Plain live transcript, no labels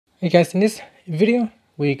Hey guys, in this video,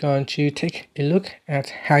 we're going to take a look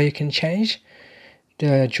at how you can change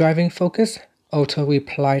the driving focus auto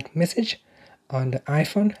reply message on the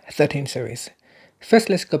iPhone 13 series.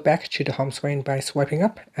 First, let's go back to the home screen by swiping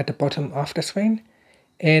up at the bottom of the screen.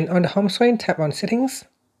 And on the home screen, tap on Settings.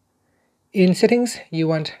 In Settings, you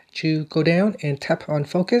want to go down and tap on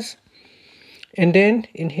Focus. And then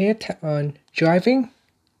in here, tap on Driving.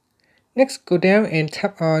 Next, go down and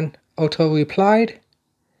tap on Auto Replied.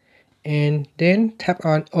 And then tap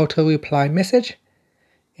on auto reply message,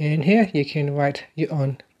 and here you can write your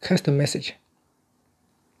own custom message.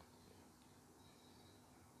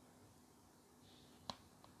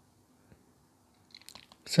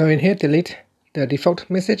 So in here, delete the default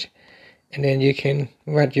message, and then you can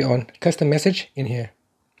write your own custom message in here.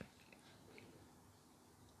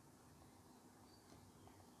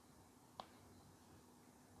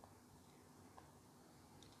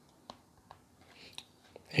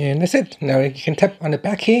 And that's it. Now you can tap on the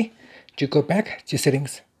back key to go back to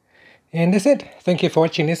settings. And that's it. Thank you for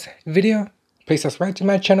watching this video. Please subscribe to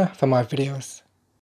my channel for more videos.